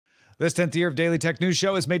This 10th year of Daily Tech News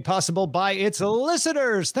Show is made possible by its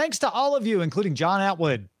listeners. Thanks to all of you, including John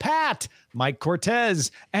Atwood, Pat, Mike Cortez,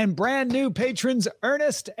 and brand new patrons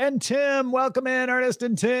Ernest and Tim. Welcome in, Ernest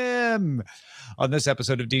and Tim. On this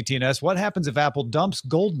episode of DTNS, what happens if Apple dumps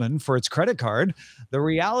Goldman for its credit card, the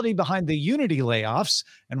reality behind the Unity layoffs,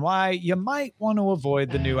 and why you might want to avoid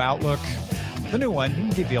the new Outlook. The new one, you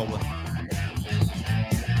can keep the old one.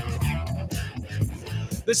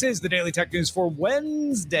 This is the Daily Tech News for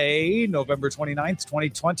Wednesday, November 29th,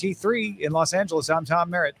 2023. In Los Angeles, I'm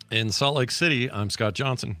Tom Merritt. In Salt Lake City, I'm Scott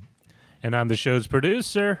Johnson. And I'm the show's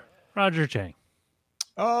producer, Roger Chang.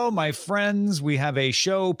 Oh, my friends, we have a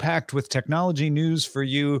show packed with technology news for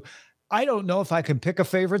you. I don't know if I can pick a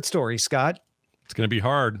favorite story, Scott. It's going to be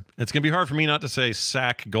hard. It's going to be hard for me not to say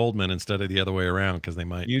sack Goldman instead of the other way around, because they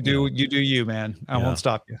might. You do you, man. I won't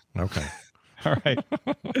stop you. Okay. All right.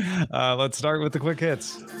 Let's start with the quick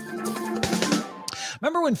hits.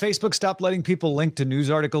 Remember when Facebook stopped letting people link to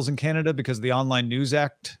news articles in Canada because of the Online News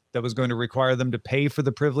Act that was going to require them to pay for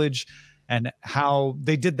the privilege, and how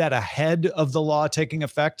they did that ahead of the law taking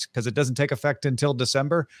effect because it doesn't take effect until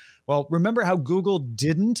December? Well, remember how Google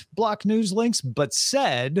didn't block news links but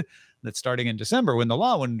said that starting in December, when the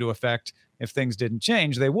law went into effect, if things didn't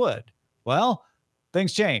change, they would. Well,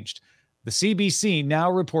 things changed. The CBC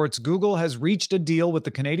now reports Google has reached a deal with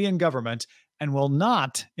the Canadian government and will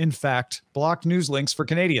not, in fact, block news links for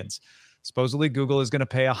Canadians. Supposedly, Google is going to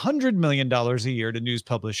pay $100 million a year to news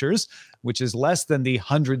publishers, which is less than the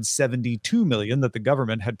 $172 million that the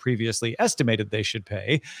government had previously estimated they should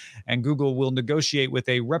pay. And Google will negotiate with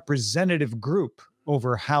a representative group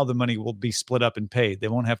over how the money will be split up and paid. They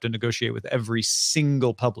won't have to negotiate with every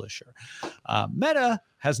single publisher. Meta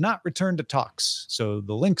has not returned to talks, so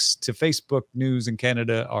the links to Facebook news in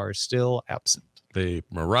Canada are still absent. They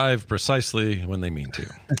arrive precisely when they mean to.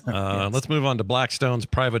 Yes. Let's move on to Blackstone's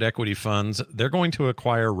private equity funds. They're going to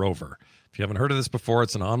acquire Rover. If you haven't heard of this before,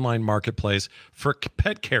 it's an online marketplace for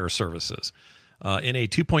pet care services. In a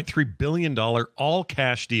 $2.3 billion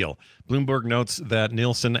all-cash deal. Bloomberg notes that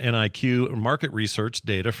Nielsen NIQ market research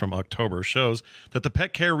data from October shows that the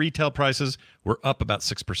pet care retail prices were up about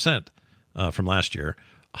 6% from last year,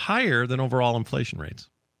 higher than overall inflation rates.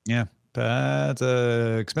 Yeah, that's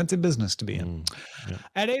an expensive business to be in. Yeah.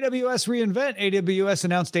 At AWS reInvent, AWS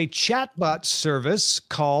announced a chatbot service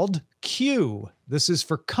called Q. This is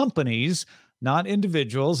for companies, not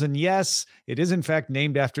individuals. And yes, it is in fact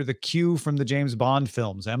named after the Q from the James Bond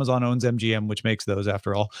films. Amazon owns MGM, which makes those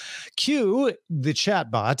after all. Q, the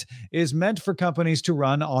chatbot, is meant for companies to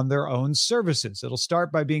run on their own services. It'll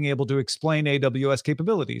start by being able to explain AWS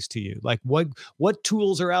capabilities to you, like what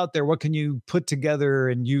tools are out there, what can you put together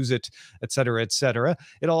and use it, et cetera, et cetera.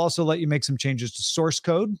 It'll also let you make some changes to source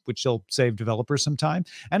code, which will save developers some time.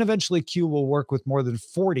 And eventually Q will work with more than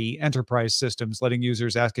 40 enterprise systems, letting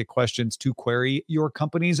users ask it questions to query your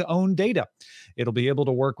company's own data. It'll be able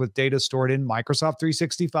to work with data stored in Microsoft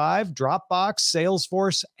 365, Dropbox,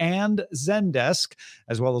 Salesforce, and Zendesk,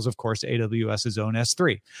 as well as, of course, AWS's own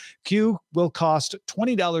S3. Q will cost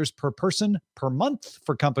 $20 per person per month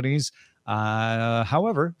for companies.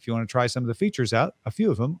 However, if you want to try some of the features out, a few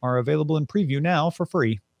of them are available in preview now for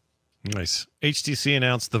free. Nice. HTC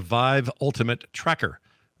announced the Vive Ultimate Tracker.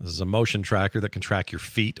 This is a motion tracker that can track your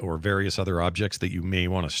feet or various other objects that you may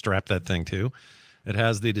want to strap that thing to. It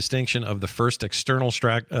has the distinction of the first external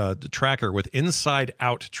tracker with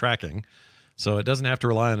inside-out tracking, so it doesn't have to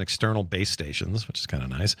rely on external base stations, which is kind of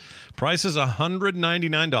nice. Price is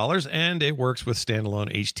 $199, and it works with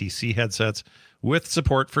standalone HTC headsets with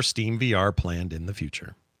support for Steam VR planned in the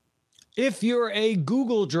future. If you're a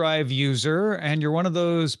Google Drive user and you're one of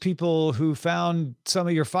those people who found some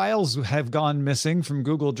of your files have gone missing from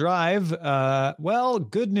Google Drive, well,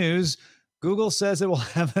 good news. Google says it will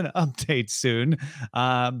have an update soon,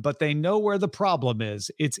 but they know where the problem is.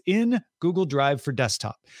 It's in Google Drive for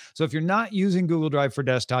Desktop. So if you're not using Google Drive for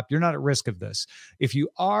Desktop, you're not at risk of this. If you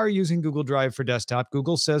are using Google Drive for Desktop,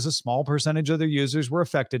 Google says a small percentage of their users were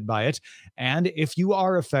affected by it. And if you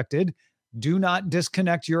are affected, do not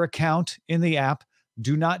disconnect your account in the app.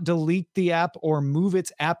 Do not delete the app or move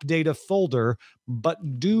its app data folder,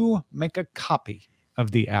 but do make a copy of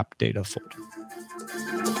the app data folder.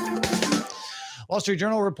 Wall Street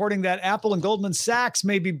Journal reporting that Apple and Goldman Sachs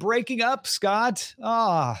may be breaking up, Scott.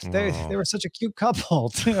 They were such a cute couple,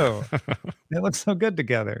 too. They look so good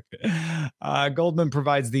together. Goldman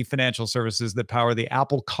provides the financial services that power the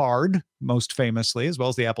Apple Card, most famously, as well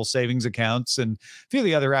as the Apple savings accounts and a few of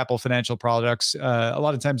the other Apple financial products. A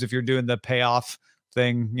lot of times if you're doing the payoff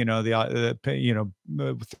thing, through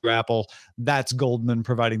Apple, that's Goldman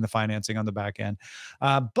providing the financing on the back end.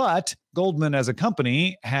 But Goldman as a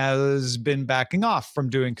company has been backing off from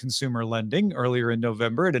doing consumer lending. Earlier in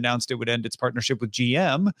November, it announced it would end its partnership with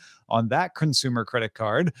GM on that consumer credit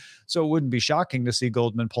card. So it wouldn't be shocking to see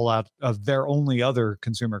Goldman pull out of their only other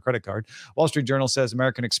consumer credit card. Wall Street Journal says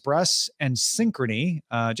American Express and Synchrony,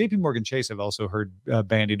 JP Morgan Chase have also heard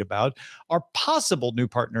bandied about, are possible new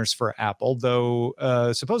partners for Apple, though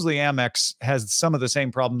supposedly Amex has some of the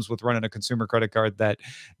same problems with running a consumer credit card that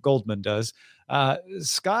Goldman does.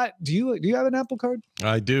 Scott, do you have an Apple card?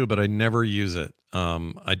 I do, but I never use it.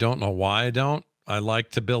 I don't know why I don't. I like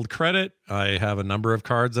to build credit. I have a number of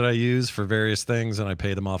cards that I use for various things, and I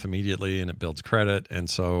pay them off immediately, and it builds credit. And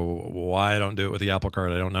so why I don't do it with the Apple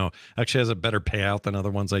card, I don't know. Actually has a better payout than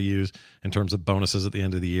other ones I use in terms of bonuses at the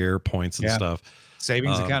end of the year, points and stuff.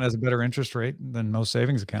 Savings account has a better interest rate than most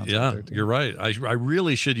savings accounts. Yeah, you're right. I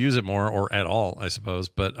really should use it more, or at all, I suppose.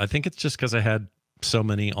 But I think it's just because I had so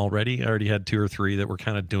many already. I already had 2 or 3 that were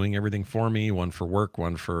kind of doing everything for me, one for work,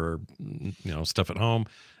 one for stuff at home,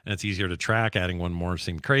 and it's easier to track. Adding one more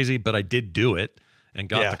seemed crazy, but I did do it and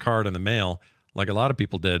got the card in the mail like a lot of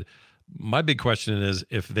people did. My big question is,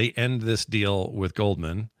 if they end this deal with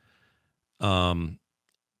Goldman, then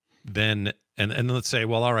and let's say,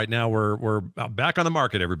 well, all right, now we're back on the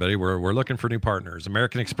market, everybody. We're looking for new partners.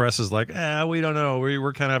 American Express is like, we don't know.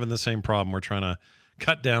 We're kind of having the same problem. We're trying to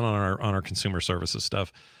cut down on our consumer services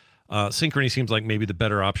stuff. Synchrony seems like maybe the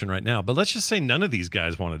better option right now. But let's just say none of these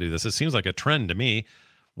guys want to do this. It seems like a trend to me.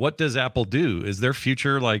 What does Apple do? Is their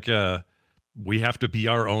future like we have to be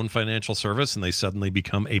our own financial service, and they suddenly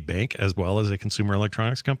become a bank as well as a consumer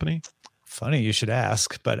electronics company? Funny you should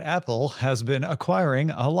ask, but Apple has been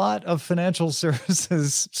acquiring a lot of financial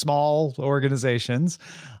services, small organizations.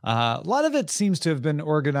 A lot of it seems to have been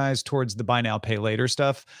organized towards the buy now, pay later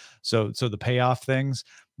stuff. So the payoff things.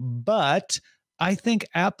 But I think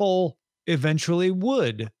Apple eventually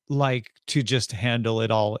would like to just handle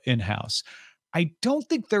it all in-house. I don't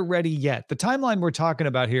think they're ready yet. The timeline we're talking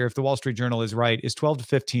about here, if the Wall Street Journal is right, is 12 to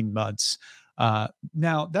 15 months.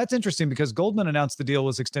 Now, that's interesting because Goldman announced the deal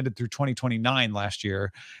was extended through 2029 last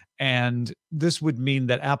year. And this would mean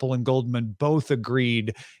that Apple and Goldman both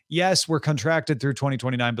agreed, yes, we're contracted through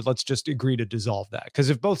 2029, but let's just agree to dissolve that.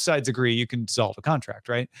 Because if both sides agree, you can dissolve a contract,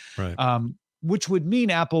 right? Right. Which would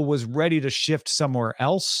mean Apple was ready to shift somewhere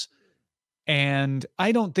else. And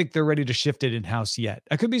I don't think they're ready to shift it in-house yet.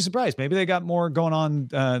 I could be surprised. Maybe they got more going on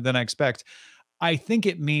than I expect. I think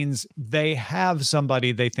it means they have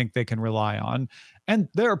somebody they think they can rely on. And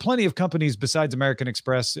there are plenty of companies besides American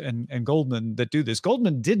Express and Goldman that do this.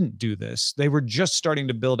 Goldman didn't do this. They were just starting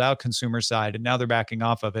to build out consumer side, and now they're backing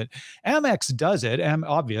off of it. Amex does it. And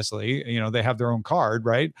obviously, they have their own card,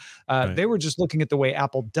 right? Right. They were just looking at the way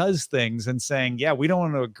Apple does things and saying, yeah, we don't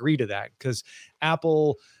want to agree to that because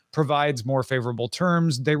Apple provides more favorable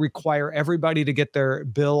terms. They require everybody to get their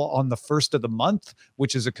bill on the first of the month,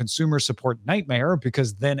 which is a consumer support nightmare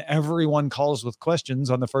because then everyone calls with questions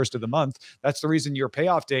on the first of the month. That's the reason your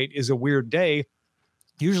payoff date is a weird day.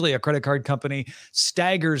 Usually a credit card company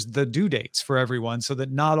staggers the due dates for everyone so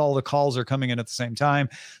that not all the calls are coming in at the same time.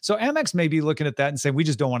 So Amex may be looking at that and saying, we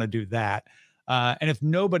just don't want to do that. And if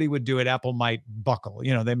nobody would do it, Apple might buckle.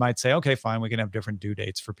 They might say, okay, fine, we can have different due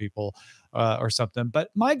dates for people or something. But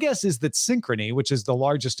my guess is that Synchrony, which is the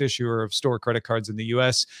largest issuer of store credit cards in the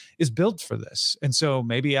US, is built for this. And so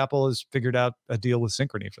maybe Apple has figured out a deal with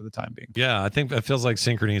Synchrony for the time being. Yeah, I think it feels like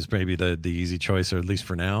Synchrony is maybe the easy choice, or at least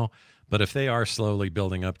for now. But if they are slowly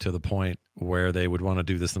building up to the point where they would want to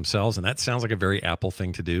do this themselves, and that sounds like a very Apple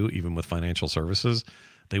thing to do, even with financial services,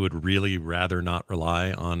 they would really rather not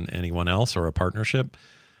rely on anyone else or a partnership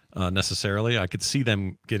necessarily. I could see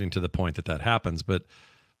them getting to the point that happens. But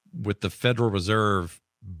with the Federal Reserve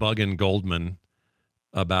bugging Goldman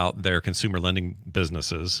about their consumer lending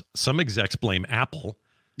businesses, some execs blame Apple.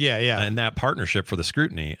 Yeah. And that partnership for the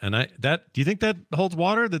scrutiny. And do you think that holds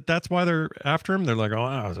water? That's why they're after him? They're like,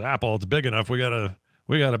 oh, it's Apple. It's big enough. We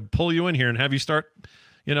gotta pull you in here and have you start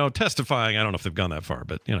testifying. I don't know if they've gone that far,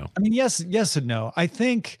 but I mean, yes and no. I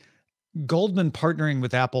think Goldman partnering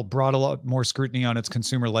with Apple brought a lot more scrutiny on its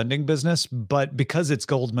consumer lending business, but because it's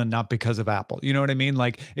Goldman, not because of Apple. You know what I mean?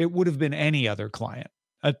 Like it would have been any other client.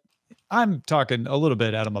 I'm talking a little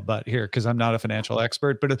bit out of my butt here because I'm not a financial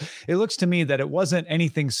expert, but it looks to me that it wasn't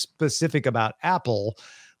anything specific about Apple.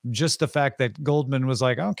 Just the fact that Goldman was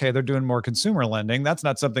like, okay, they're doing more consumer lending. That's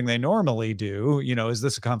not something they normally do. Is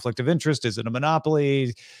this a conflict of interest? Is it a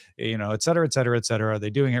monopoly? Et cetera, et cetera, et cetera. Are they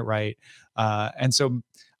doing it right? And so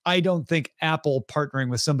I don't think Apple partnering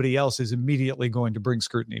with somebody else is immediately going to bring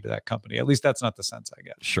scrutiny to that company. At least that's not the sense I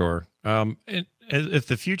get. Sure. And if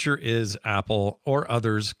the future is Apple or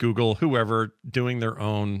others, Google, whoever, doing their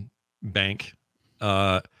own bank.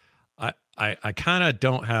 I kind of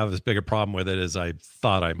don't have as big a problem with it as I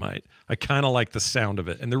thought I might. I kind of like the sound of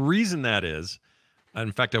it. And the reason that is,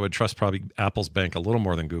 in fact, I would trust probably Apple's bank a little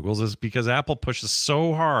more than Google's, is because Apple pushes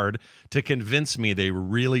so hard to convince me they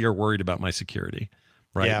really are worried about my security,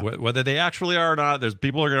 right? Yeah. Whether they actually are or not, there's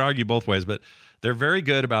people are going to argue both ways, but they're very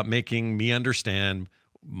good about making me understand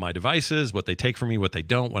my devices, what they take from me, what they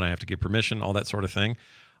don't, when I have to give permission, all that sort of thing.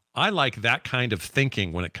 I like that kind of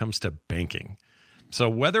thinking when it comes to banking. So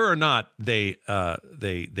whether or not they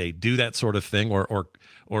do that sort of thing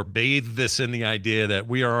or bathe this in the idea that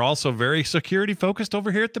we are also very security focused over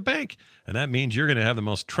here at the bank, and that means you're going to have the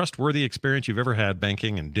most trustworthy experience you've ever had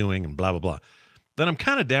banking and doing and blah, blah, blah, then I'm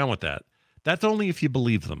kind of down with that. That's only if you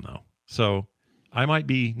believe them, though. So I might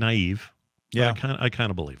be naive. Yeah, I kind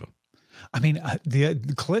of believe them. I mean, the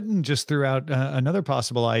Clinton just threw out another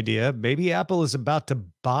possible idea. Maybe Apple is about to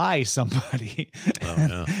buy somebody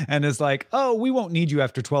and is like, oh, we won't need you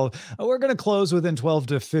after 12. We're going to close within 12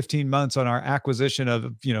 to 15 months on our acquisition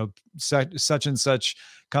of, such and such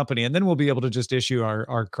company. And then we'll be able to just issue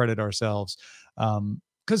our credit ourselves.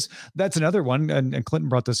 Because that's another one, and Clinton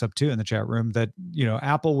brought this up too in the chat room, that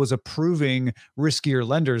Apple was approving riskier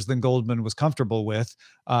lenders than Goldman was comfortable with.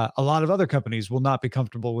 A lot of other companies will not be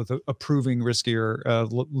comfortable with approving riskier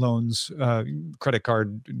loans, credit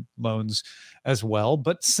card loans as well.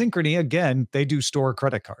 But Synchrony, again, they do store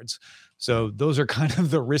credit cards. So those are kind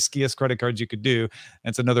of the riskiest credit cards you could do.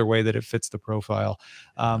 And it's another way that it fits the profile.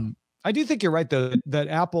 I do think you're right, though, that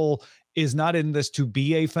Apple is not in this to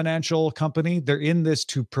be a financial company. They're in this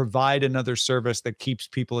to provide another service that keeps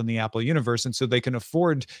people in the Apple universe. And so they can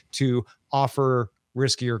afford to offer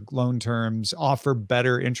riskier loan terms, offer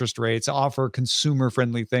better interest rates, offer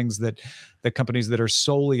consumer-friendly things that companies that are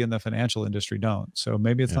solely in the financial industry don't. So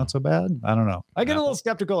maybe it's not so bad. I don't know. I get a little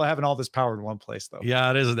skeptical of having all this power in one place, though. Yeah,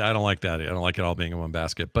 it is. I don't like that. I don't like it all being in one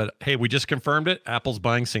basket. But hey, we just confirmed it. Apple's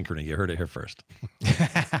buying Synchrony. You heard it here first.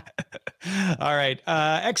 All right.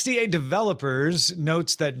 XDA Developers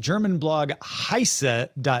notes that German blog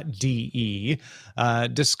heise.de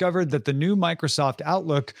discovered that the new Microsoft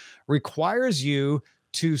Outlook requires you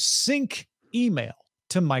to sync email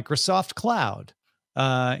to Microsoft Cloud.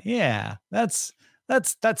 Yeah, that's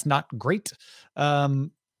not great.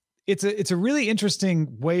 It's a really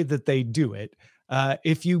interesting way that they do it.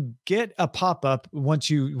 If you get a pop-up once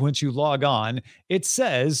you log on, it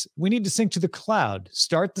says we need to sync to the cloud.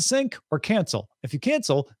 Start the sync or cancel. If you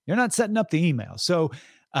cancel, you're not setting up the email. So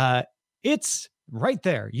it's right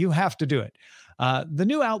there. You have to do it. The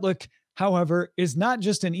new Outlook, however, is not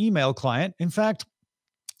just an email client. In fact,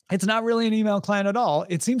 it's not really an email client at all.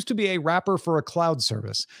 It seems to be a wrapper for a cloud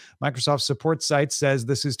service. Microsoft support site says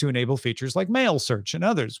this is to enable features like mail search and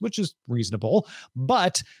others, which is reasonable.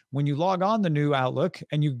 But when you log on the new Outlook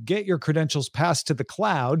and you get your credentials passed to the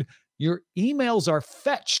cloud, your emails are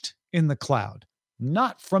fetched in the cloud,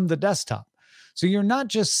 not from the desktop. So you're not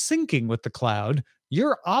just syncing with the cloud,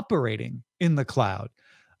 you're operating in the cloud.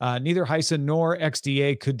 Neither Heise nor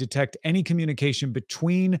XDA could detect any communication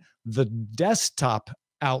between the desktop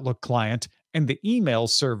Outlook client and the email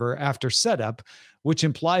server after setup, which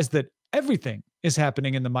implies that everything is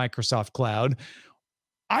happening in the Microsoft cloud.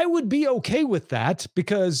 I would be okay with that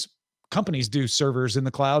because companies do servers in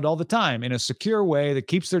the cloud all the time in a secure way that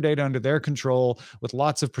keeps their data under their control with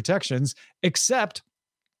lots of protections, except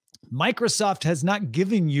Microsoft has not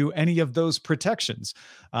given you any of those protections.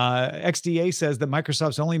 XDA says that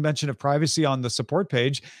Microsoft's only mention of privacy on the support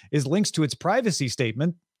page is links to its privacy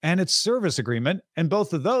statement and its service agreement, and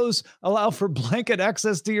both of those allow for blanket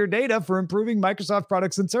access to your data for improving Microsoft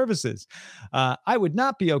products and services. I would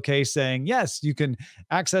not be okay saying, yes, you can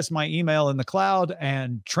access my email in the cloud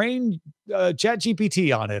and train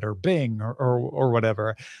ChatGPT on it or Bing or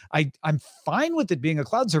whatever. I'm fine with it being a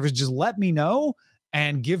cloud service. Just let me know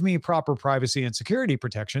and give me proper privacy and security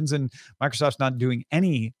protections. And Microsoft's not doing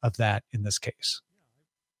any of that in this case.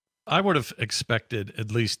 I would have expected at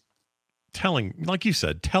least telling, like you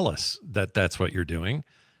said, tell us that that's what you're doing.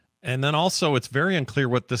 And then also it's very unclear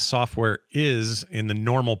what this software is in the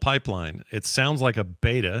normal pipeline. It sounds like a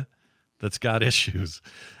beta that's got issues,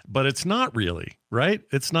 but it's not really, right?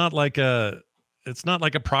 It's not like a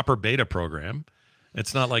proper beta program.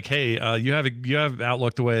 It's not like, hey, you have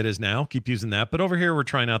Outlook the way it is now. Keep using that. But over here, we're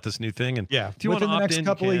trying out this new thing. And yeah, do you want to opt in? Next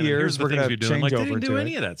couple of years, we're going to change like, over they didn't to do it.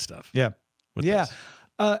 any of that stuff. Yeah, yeah.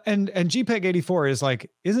 And JPEG 84 is like,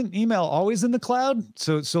 isn't email always in the cloud?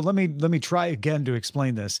 So let me try again to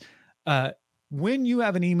explain this. When you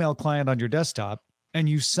have an email client on your desktop and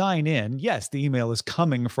you sign in, yes, the email is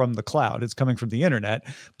coming from the cloud. It's coming from the internet,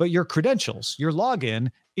 but your credentials, your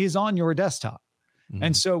login is on your desktop.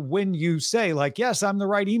 And so when you say like, yes, I'm the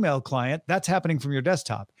right email client, that's happening from your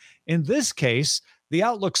desktop. In this case, the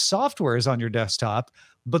Outlook software is on your desktop,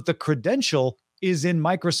 but the credential is in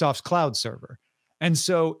Microsoft's cloud server. And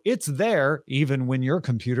so it's there even when your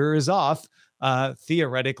computer is off.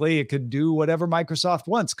 Theoretically, it could do whatever Microsoft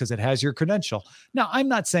wants because it has your credential. Now, I'm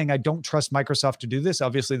not saying I don't trust Microsoft to do this.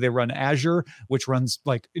 Obviously, they run Azure, which runs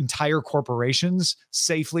like entire corporations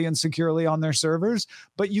safely and securely on their servers.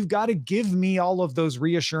 But you've got to give me all of those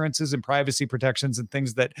reassurances and privacy protections and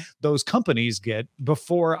things that those companies get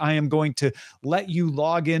before I am going to let you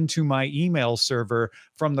log into my email server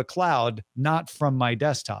from the cloud, not from my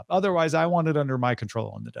desktop. Otherwise, I want it under my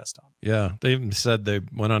control on the desktop. Yeah, they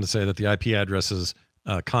went on to say that the IP addresses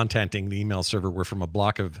contacting the email server were from a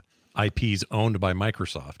block of IPs owned by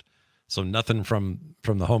Microsoft. So nothing from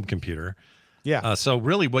the home computer. Yeah. So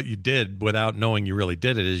really what you did without knowing you really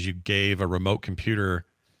did it is you gave a remote computer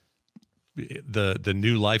the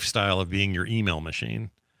new lifestyle of being your email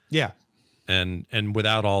machine. Yeah. And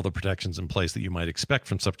without all the protections in place that you might expect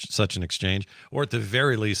from such an exchange, or at the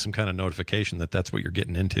very least some kind of notification that that's what you're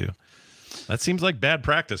getting into. That seems like bad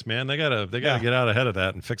practice, man. They gotta get out ahead of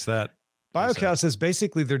that and fix that. BioCow says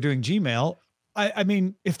basically they're doing Gmail. I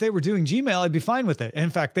mean, if they were doing Gmail, I'd be fine with it. In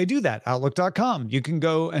fact, they do that. Outlook.com. You can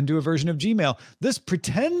go and do a version of Gmail. This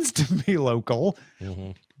pretends to be local,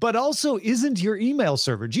 but also isn't your email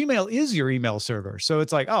server. Gmail is your email server. So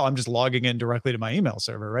it's like, oh, I'm just logging in directly to my email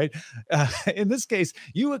server, right? In this case,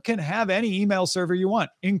 you can have any email server you want,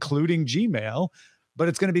 including Gmail, but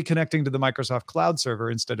it's going to be connecting to the Microsoft cloud server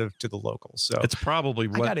instead of to the local. So it's probably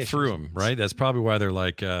what threw them, right? That's probably why they're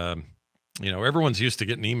like, everyone's used to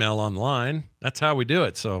getting email online. That's how we do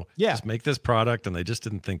it. So just make this product, and they just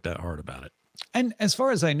didn't think that hard about it. And as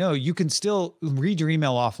far as I know, you can still read your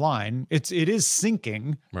email offline. It is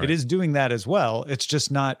syncing. Right. It is doing that as well. It's just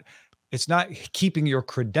not, it's not keeping your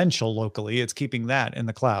credential locally. It's keeping that in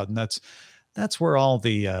the cloud. And that's where all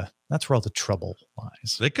the trouble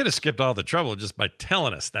lies. They could have skipped all the trouble just by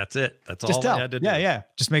telling us. That's it. That's all they had to do. Yeah.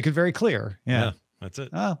 Just make it very clear. Yeah. That's it.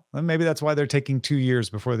 Oh, well, maybe that's why they're taking 2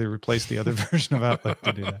 years before they replace the other version of Outlook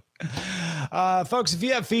to do that. Folks, if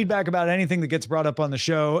you have feedback about anything that gets brought up on the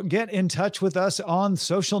show, get in touch with us on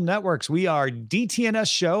social networks. We are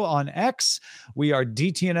DTNS Show on X. We are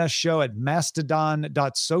DTNS Show at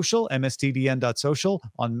mastodon.social, mstdn.social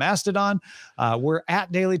on Mastodon. We're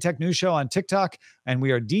at Daily Tech News Show on TikTok, and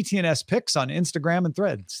we are DTNS Pix on Instagram and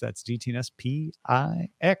Threads. That's DTNS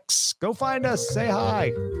PIX. Go find us. Say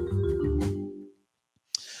hi.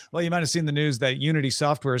 Well, you might have seen the news that Unity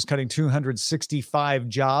Software is cutting 265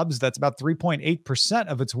 jobs. That's about 3.8%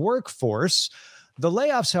 of its workforce. The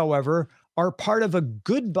layoffs, however, are part of a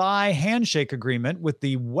goodbye handshake agreement with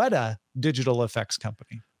the Weta digital effects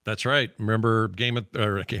company. That's right. Remember Game of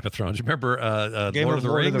Thrones? Remember Lord of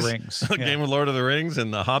the Rings? Yeah. Game of Lord of the Rings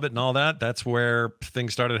and The Hobbit and all that? That's where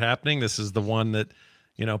things started happening. This is the one that,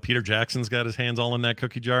 Peter Jackson's got his hands all in that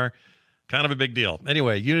cookie jar. Kind of a big deal.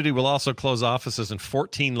 Anyway, Unity will also close offices in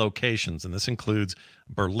 14 locations, and this includes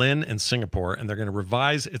Berlin and Singapore, and they're going to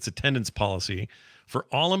revise its attendance policy for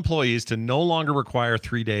all employees to no longer require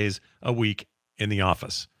 3 days a week in the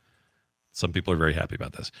office. Some people are very happy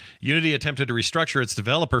about this. Unity attempted to restructure its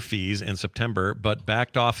developer fees in September, but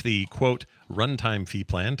backed off the, quote, runtime fee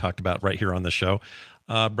plan, talked about right here on the show,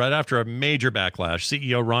 right after a major backlash.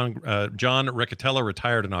 CEO John Riccitiello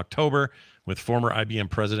retired in October, with former IBM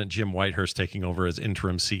president Jim Whitehurst taking over as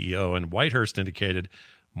interim CEO. And Whitehurst indicated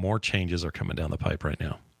more changes are coming down the pipe right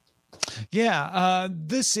now. Yeah,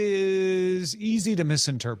 this is easy to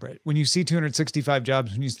misinterpret. When you see 265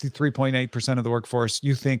 jobs, when you see 3.8% of the workforce,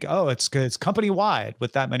 you think, oh, it's company-wide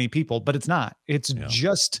with that many people, but it's not. It's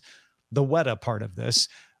just the Weta part of this,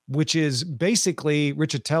 which is basically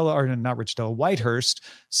Whitehurst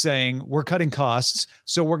saying we're cutting costs,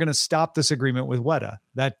 so we're going to stop this agreement with Weta.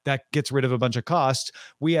 That gets rid of a bunch of costs.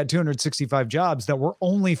 We had 265 jobs that were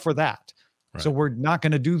only for that. Right. So we're not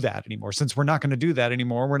going to do that anymore. Since we're not going to do that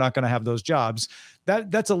anymore, we're not going to have those jobs.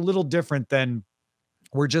 That's a little different than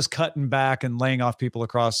we're just cutting back and laying off people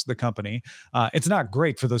across the company. It's not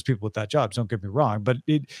great for those people with that jobs, don't get me wrong, but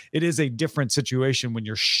it is a different situation when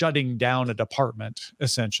you're shutting down a department,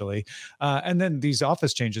 essentially. And then these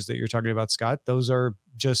office changes that you're talking about, Scott, those are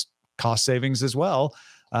just cost savings as well.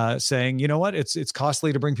 Saying, you know what, it's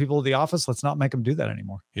costly to bring people to the office. Let's not make them do that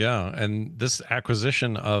anymore. Yeah, and this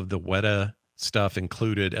acquisition of the Weta stuff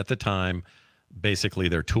included at the time basically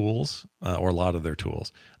their tools, or a lot of their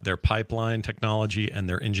tools, their pipeline technology, and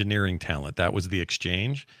their engineering talent. That was the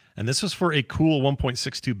exchange. And this was for a cool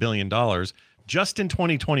 $1.62 billion just in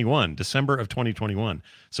 2021, December of 2021.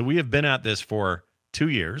 So we have been at this for 2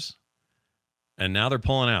 years. and now they're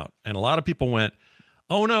pulling out. And a lot of people went,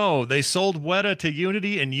 oh no, they sold Weta to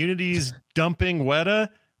Unity and Unity's dumping Weta.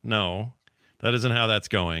 No, that isn't how that's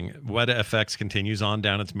going. Weta FX continues on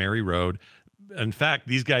down its merry road. In fact,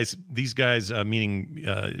 these guys, meaning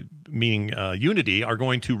Unity, are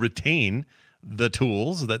going to retain the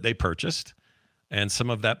tools that they purchased and some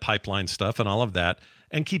of that pipeline stuff and all of that,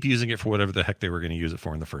 and keep using it for whatever the heck they were going to use it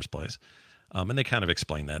for in the first place. And they kind of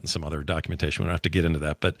explain that in some other documentation. We don't have to get into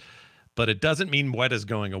that, but it doesn't mean Weta's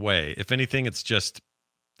going away. If anything, it's just,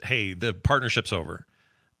 hey, the partnership's over.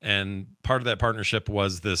 And part of that partnership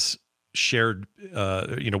was this shared,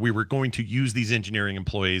 we were going to use these engineering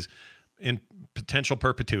employees in potential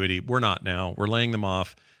perpetuity. We're not now. We're laying them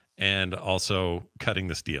off and also cutting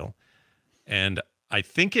this deal. And I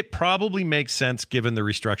think it probably makes sense given the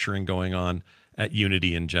restructuring going on at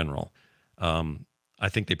Unity in general. I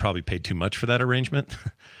think they probably paid too much for that arrangement.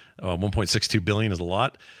 1.62 billion is a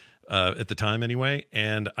lot at the time anyway.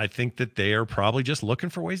 And I think that they are probably just looking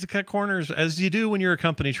for ways to cut corners, as you do when you're a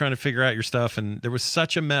company trying to figure out your stuff. And there was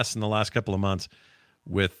such a mess in the last couple of months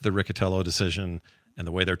with the Riccatello decision and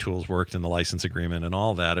the way their tools worked and the license agreement and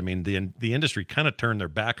all that. I mean, the industry kind of turned their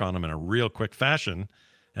back on them in a real quick fashion.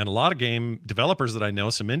 And a lot of game developers that I know,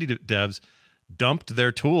 some indie devs, dumped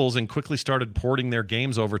their tools and quickly started porting their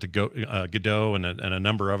games over to Godot and a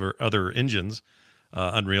number of other engines,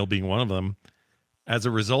 Unreal being one of them, as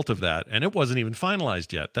a result of that. And it wasn't even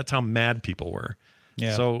finalized yet. That's how mad people were.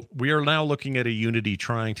 Yeah. So we are now looking at a Unity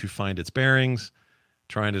trying to find its bearings,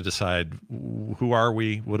 trying to decide who are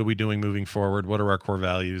we, what are we doing moving forward, what are our core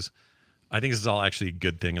values. I think this is all actually a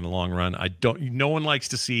good thing in the long run. No one likes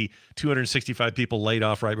to see 265 people laid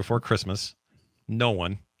off right before Christmas. No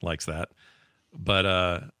one likes that.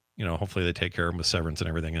 But hopefully they take care of them with severance and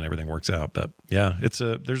everything works out. But yeah,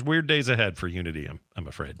 there's weird days ahead for Unity, I'm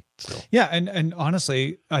afraid still. Yeah, and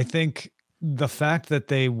honestly, I think the fact that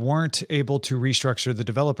they weren't able to restructure the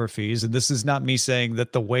developer fees, and this is not me saying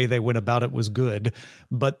that the way they went about it was good,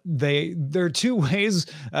 but there are two ways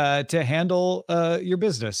to handle your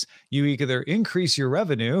business. You either increase your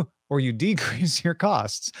revenue or you decrease your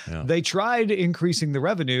costs. Yeah. They tried increasing the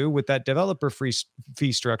revenue with that developer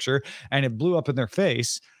fee structure, and it blew up in their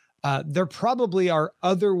face. There probably are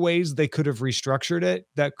other ways they could have restructured it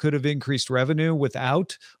that could have increased revenue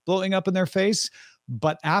without blowing up in their face.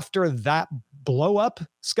 But after that blow up,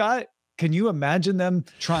 Scott, can you imagine them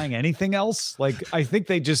trying anything else? Like, I think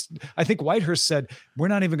Whitehurst said, we're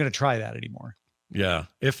not even going to try that anymore. Yeah.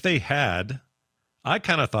 If they had, I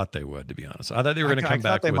kind of thought they would, to be honest. I thought they were going to come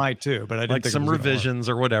back. They might too, but I didn't think some revisions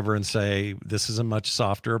or whatever and say, this is a much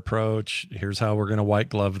softer approach. Here's how we're going to white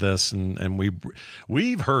glove this. And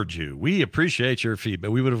we've heard you. We appreciate your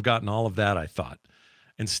feedback. We would have gotten all of that, I thought.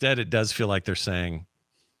 Instead, it does feel like they're saying,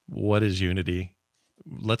 what is Unity?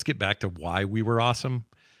 Let's get back to why we were awesome.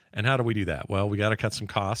 And how do we do that? Well, we got to cut some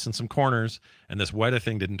costs and some corners. And this Weta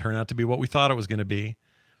thing didn't turn out to be what we thought it was going to be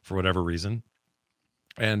for whatever reason.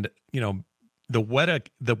 And, the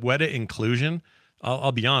Weta inclusion,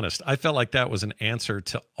 I'll be honest, I felt like that was an answer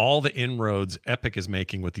to all the inroads Epic is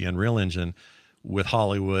making with the Unreal Engine with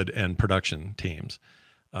Hollywood and production teams.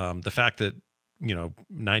 The fact that,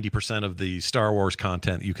 90% of the Star Wars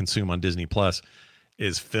content you consume on Disney Plus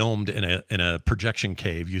is filmed in a projection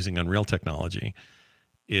cave using Unreal technology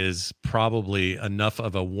is probably enough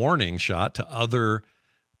of a warning shot to other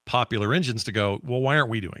popular engines to go, well, why aren't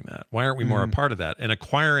we doing that? Why aren't we more a part of that? And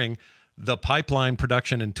acquiring the pipeline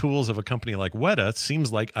production and tools of a company like Weta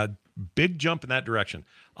seems like a big jump in that direction.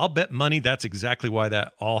 I'll bet money that's exactly why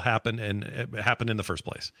that all happened, and it happened in the first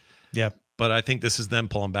place. Yeah. But I think this is them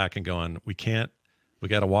pulling back and going, we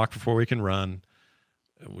got to walk before we can run.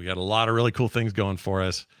 We got a lot of really cool things going for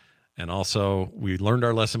us. And also we learned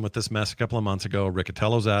our lesson with this mess a couple of months ago.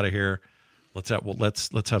 Riccatello's out of here. Let's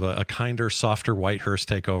have a kinder, softer Whitehurst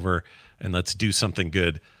take over, and let's do something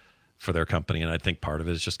good for their company. And I think part of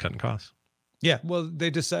it is just cutting costs. Yeah, well,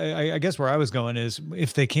 they just, I guess where I was going is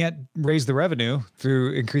if they can't raise the revenue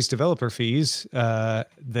through increased developer fees,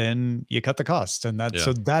 then you cut the costs. And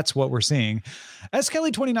so that's what we're seeing. S.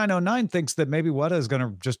 Kelly 2909 thinks that maybe Weta is going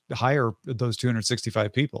to just hire those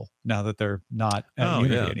 265 people now that they're not at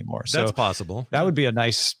Unity anymore. So that's possible. That would be a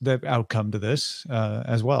nice outcome to this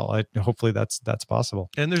as well. Hopefully that's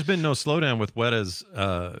possible. And there's been no slowdown with Weta's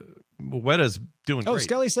doing great.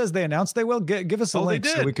 Skelly says they announced they will. Give us a link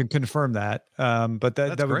so we can confirm that. But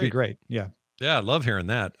that would be great. Yeah. Yeah, I love hearing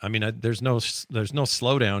that. I mean, there's no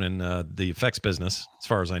slowdown in the effects business, as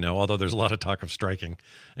far as I know, although there's a lot of talk of striking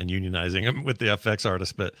and unionizing with the FX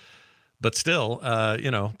artists. But still,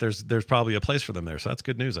 there's probably a place for them there. So that's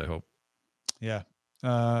good news, I hope. Yeah.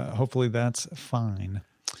 Hopefully that's fine.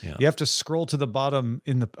 Yeah. You have to scroll to the bottom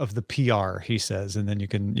of the PR, he says, and then you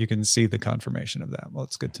can see the confirmation of that. Well,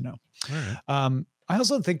 it's good to know. All right. I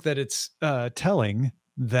also think that it's telling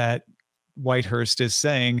that Whitehurst is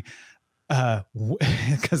saying,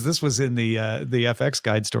 because this was in the FX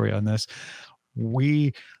guide story on this,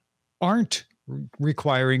 we aren't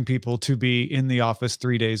requiring people to be in the office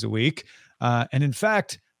 3 days a week. And in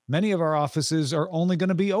fact, many of our offices are only going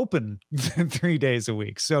to be open 3 days a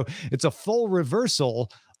week. So it's a full reversal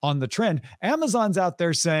on the trend. Amazon's out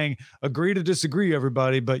there saying, agree to disagree,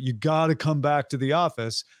 everybody, but you got to come back to the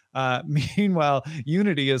office. Meanwhile,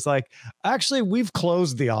 Unity is like, actually, we've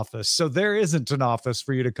closed the office, so there isn't an office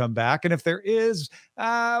for you to come back. And if there is, we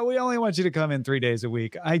only want you to come in 3 days a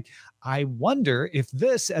week. I wonder if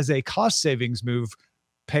this, as a cost savings move,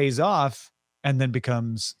 pays off and then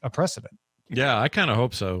becomes a precedent. Yeah, I kind of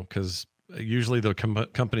hope so, because usually the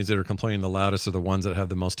companies that are complaining the loudest are the ones that have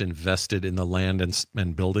the most invested in the land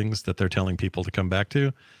and buildings that they're telling people to come back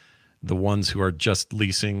to. The ones who are just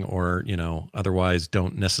leasing or, otherwise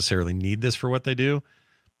don't necessarily need this for what they do.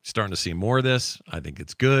 Starting to see more of this. I think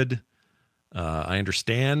it's good. I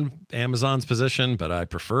understand Amazon's position, but I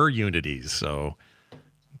prefer Unity's. So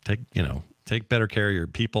take better care of your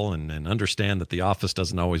people and understand that the office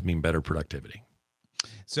doesn't always mean better productivity.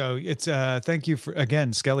 So it's thank you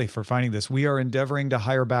again, Skelly, for finding this. We are endeavoring to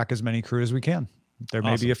hire back as many crew as we can. There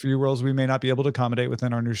may be a few roles we may not be able to accommodate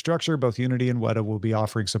within our new structure. Both Unity and Weta will be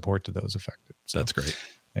offering support to those affected. So that's great.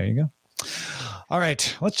 There you go. All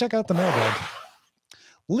right, let's check out the mailbag.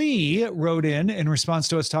 Lee wrote in response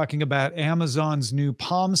to us talking about Amazon's new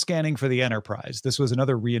palm scanning for the enterprise. This was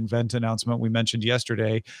another reInvent announcement we mentioned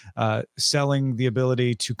yesterday, selling the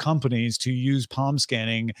ability to companies to use palm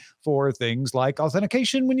scanning for things like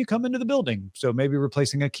authentication when you come into the building. So maybe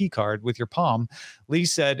replacing a key card with your palm. Lee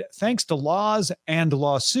said, thanks to laws and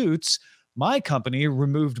lawsuits, my company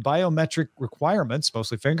removed biometric requirements,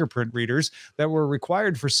 mostly fingerprint readers, that were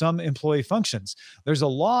required for some employee functions. There's a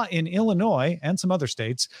law in Illinois and some other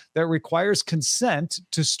states that requires consent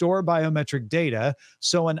to store biometric data,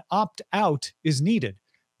 so an opt-out is needed.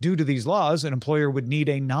 Due to these laws, an employer would need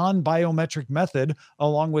a non-biometric method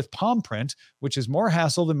along with palm print, which is more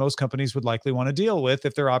hassle than most companies would likely want to deal with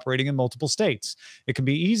if they're operating in multiple states. It can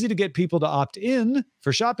be easy to get people to opt in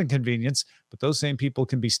for shopping convenience, but those same people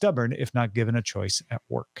can be stubborn if not given a choice at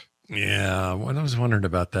work. Yeah, when I was wondering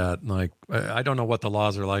about that, like, I don't know what the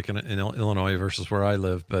laws are like in Illinois versus where I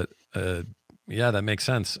live, but yeah, that makes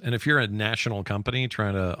sense. And if you're a national company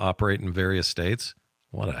trying to operate in various states,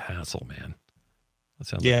 what a hassle, man. That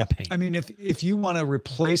sounds like a pain. I mean, if you want to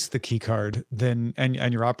replace the key card, then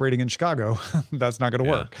and you're operating in Chicago, that's not going to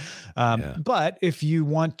work. But if you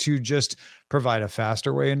want to just provide a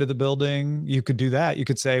faster way into the building, you could do that. You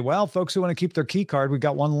could say, well, folks who want to keep their key card, we've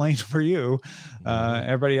got one lane for you.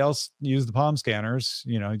 Everybody else use the palm scanners.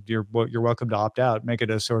 You're welcome to opt out. Make it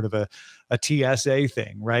a sort of a TSA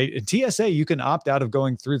thing, right? In TSA, you can opt out of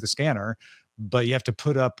going through the scanner, but you have to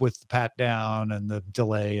put up with the pat down and the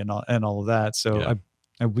delay and all of that. So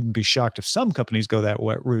I wouldn't be shocked if some companies go that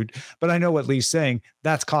route, but I know what Lee's saying.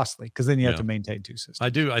 That's costly because then you have to maintain two systems.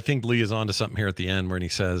 I think Lee is onto something here at the end when he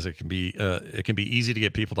says it can be easy to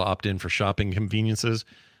get people to opt in for shopping conveniences,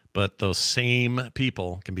 but those same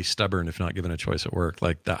people can be stubborn if not given a choice at work.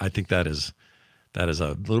 Like that, I think that is a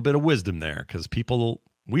little bit of wisdom there, because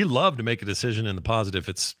we love to make a decision in the positive.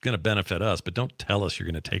 It's going to benefit us, but don't tell us you're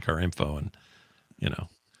going to take our info and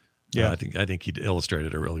I think he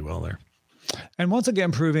illustrated it really well there. And once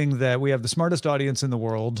again, proving that we have the smartest audience in the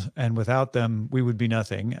world, and without them, we would be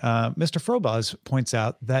nothing. Mr. Frobaz points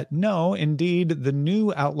out that no, indeed, the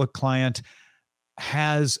new Outlook client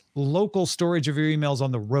has local storage of your emails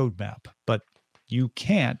on the roadmap, but you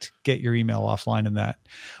can't get your email offline in that,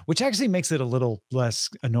 which actually makes it a little less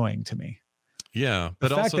annoying to me. Yeah, but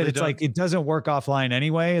the fact that it's like it doesn't work offline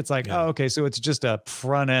anyway. It's like, oh, okay, so it's just a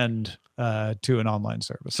front end to an online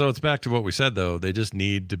service. So it's back to what we said, though. They just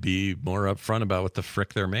need to be more upfront about what the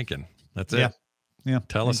frick they're making. That's it. Yeah.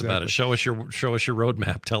 Tell us about it. Show us your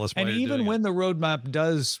roadmap. Tell us why. And even when the roadmap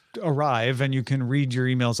does arrive and you can read your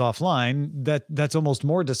emails offline, that's almost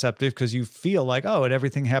more deceptive because you feel like, oh,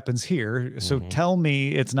 everything happens here. So tell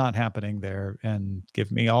me it's not happening there and give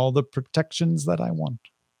me all the protections that I want.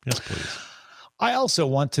 Yes, please. I also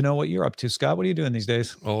want to know what you're up to, Scott. What are you doing these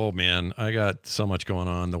days? Oh, man, I got so much going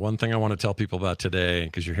on. The one thing I want to tell people about today,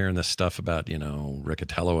 because you're hearing this stuff about,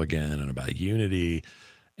 Riccatello again and about Unity,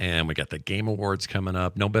 and we got the Game Awards coming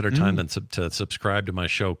up. No better time than to subscribe to my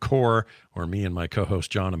show Core, where me and my co-host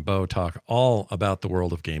John and Bo talk all about the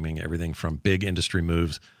world of gaming, everything from big industry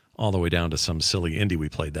moves all the way down to some silly indie we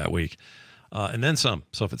played that week. and then some.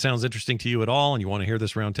 So if it sounds interesting to you at all and you want to hear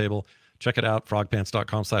this roundtable, check it out,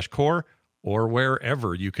 frogpants.com/core, or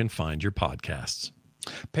wherever you can find your podcasts.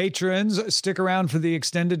 Patrons, stick around for the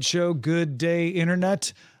extended show, Good Day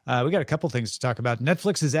Internet. We got a couple things to talk about.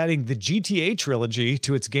 Netflix is adding the GTA trilogy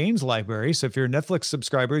to its games library. So if you're a Netflix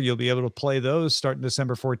subscriber, you'll be able to play those starting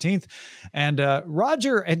December 14th. And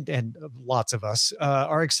Roger and lots of us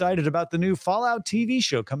are excited about the new Fallout TV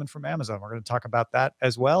show coming from Amazon. We're going to talk about that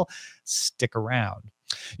as well. Stick around.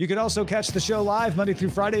 You can also catch the show live Monday through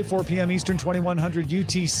Friday, 4 p.m. Eastern, 2100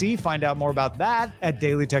 UTC. Find out more about that at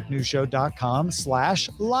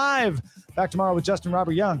dailytechnewsshow.com/live. Back tomorrow with Justin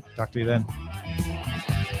Robert Young. Talk to you then.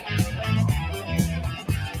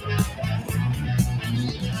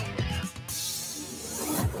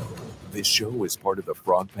 This show is part of the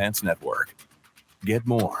Frog Pants Network. Get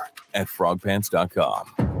more at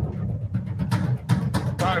frogpants.com.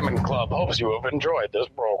 Diamond Club hopes you have enjoyed this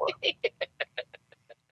program.